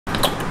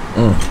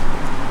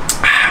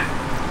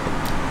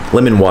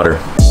Lemon water.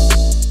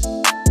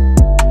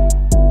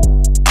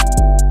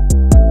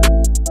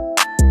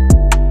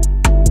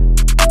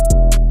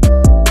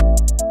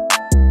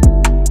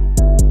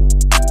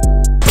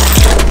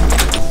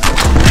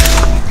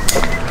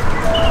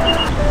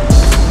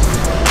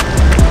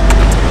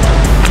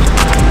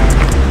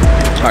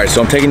 Alright,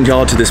 so I'm taking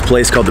y'all to this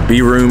place called the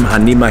B Room. I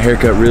need my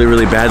haircut really,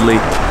 really badly.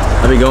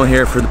 I've been going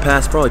here for the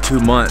past probably 2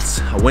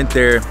 months. I went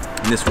there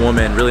and this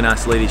woman, really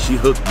nice lady, she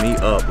hooked me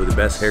up with the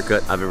best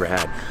haircut I've ever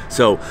had.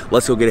 So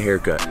let's go get a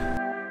haircut.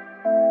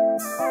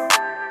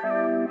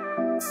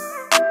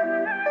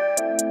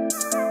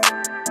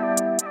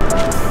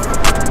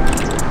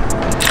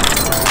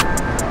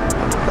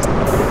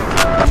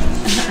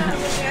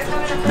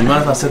 You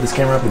mind if I set this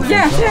camera up in the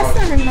Yeah, yes,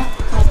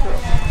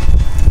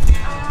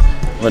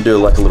 I'm gonna do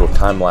like a little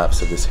time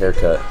lapse of this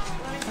haircut.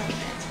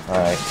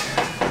 Alright.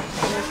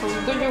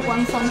 Do you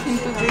want something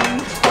to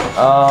drink?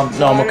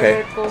 No, I'm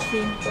okay.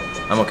 Coffee?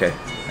 I'm okay,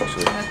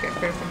 actually. Okay,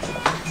 perfect.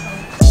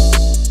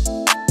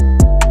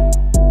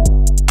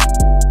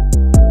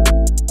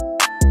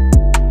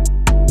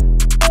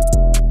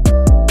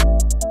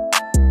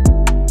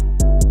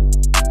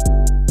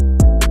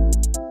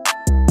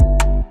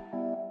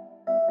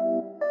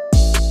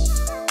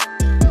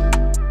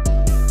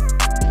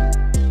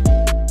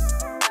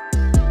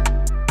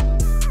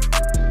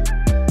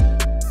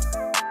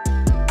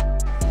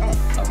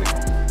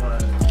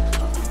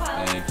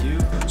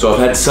 So I've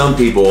had some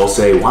people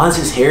say, why is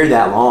his hair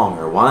that long?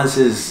 Or why is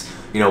his,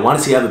 why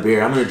does he have a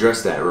beard? I'm gonna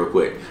address that real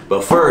quick.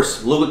 But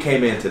first, look what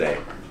came in today.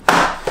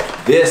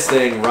 This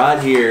thing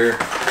right here,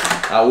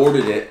 I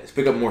ordered it to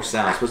pick up more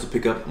sound. It's supposed to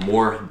pick up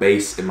more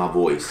bass in my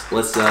voice.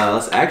 Let's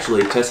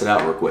actually test it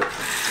out real quick.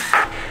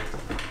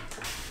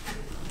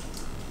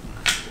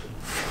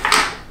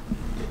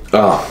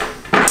 Oh,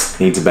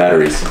 needs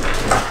batteries.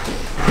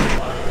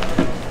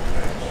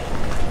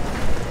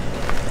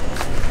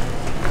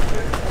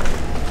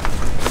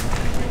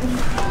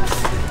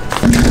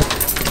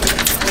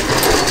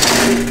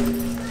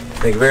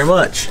 Thank you very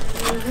much.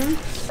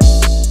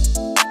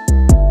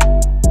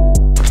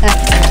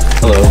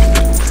 Hello.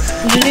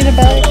 Do you need a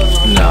bag?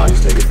 No, I'll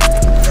just take it.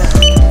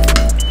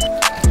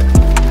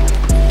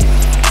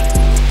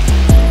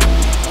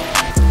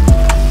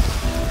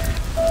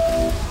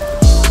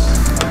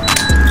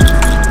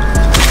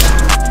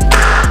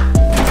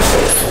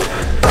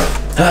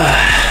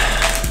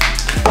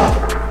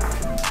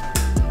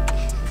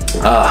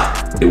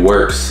 It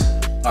works.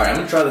 Alright, I'm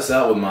gonna try this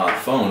out with my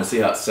phone to see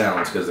how it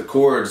sounds because the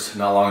cord's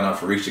not long enough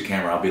to reach the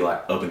camera. I'll be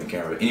like up in the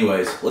camera. But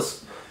anyways,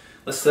 let's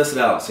test it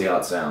out and see how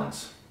it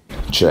sounds.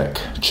 Check,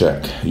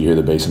 check. You hear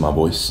the bass in my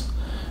voice?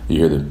 You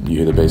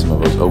hear the bass in my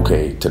voice?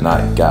 Okay,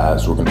 tonight,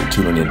 guys, we're gonna be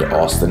tuning into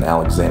Austen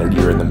Alexander.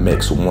 You're in the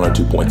mix with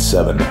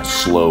 102.7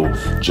 slow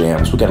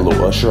jams. We got a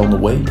little Usher on the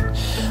way,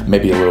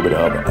 maybe a little bit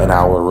of an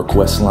hour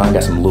request line.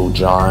 Got some Lil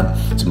Jon,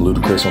 some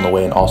Ludacris on the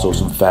way, and also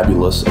some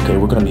Fabulous. Okay,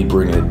 we're gonna be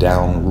bringing it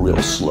down real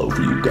slow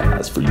for you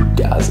guys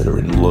that are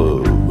in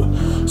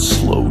love.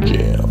 Slow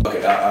jam.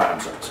 Okay, I'm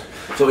sorry.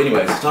 So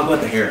anyways, let's talk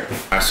about the hair.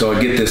 Alright, so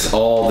I get this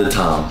all the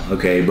time.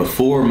 Okay,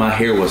 before my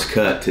hair was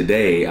cut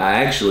today,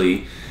 I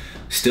actually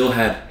still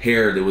had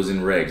hair that was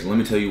in regs. Let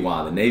me tell you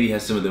why. The Navy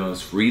has some of the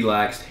most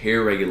relaxed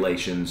hair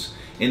regulations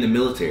in the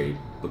military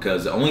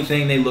because the only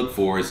thing they look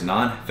for is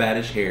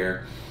non-fattish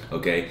hair.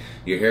 Okay,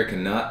 your hair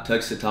cannot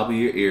touch the top of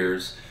your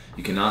ears.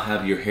 You cannot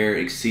have your hair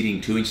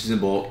exceeding 2 inches in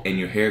bulk, and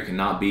your hair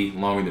cannot be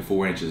longer than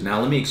 4 inches. Now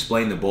let me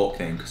explain the bulk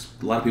thing because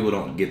a lot of people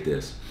don't get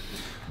this.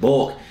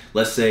 Bulk,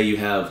 let's say you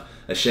have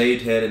a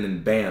shaved head and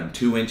then bam,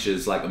 2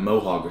 inches like a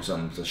mohawk or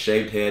something. So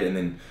shaved head and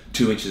then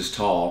 2 inches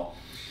tall.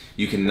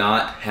 You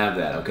cannot have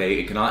that, okay?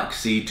 It cannot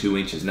exceed 2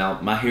 inches. Now,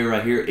 my hair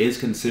right here is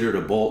considered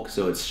a bulk,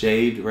 so it's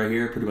shaved right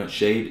here, pretty much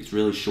shaved. It's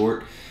really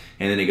short,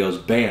 and then it goes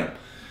bam.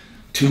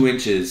 2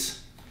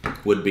 inches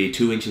would be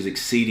 2 inches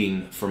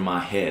exceeding from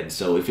my head.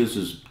 So if this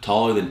was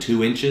taller than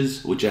 2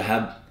 inches, which I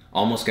have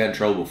almost got in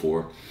trouble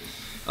for,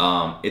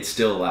 it's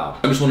still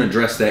allowed. I just want to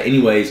address that.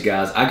 Anyways,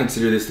 guys, I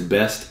consider this the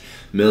best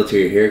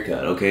military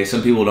haircut, okay?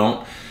 Some people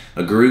don't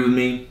agree with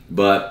me,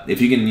 but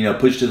if you can,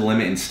 push to the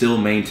limit and still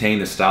maintain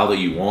the style that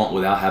you want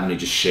without having to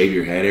just shave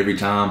your head every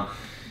time,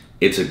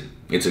 it's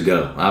a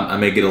go. I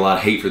may get a lot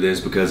of hate for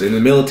this because in the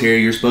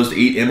military, you're supposed to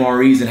eat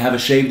MREs and have a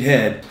shaved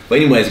head. But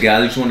anyways,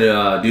 guys, I just wanted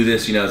to do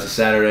this, it's a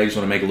Saturday. I just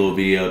want to make a little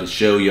video to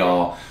show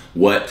y'all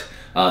what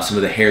some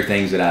of the hair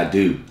things that I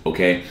do,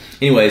 okay?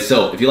 Anyway,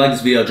 so if you like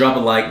this video, drop a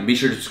like and be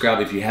sure to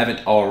subscribe if you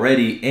haven't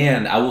already,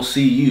 and I will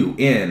see you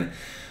in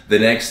the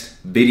next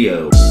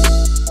video.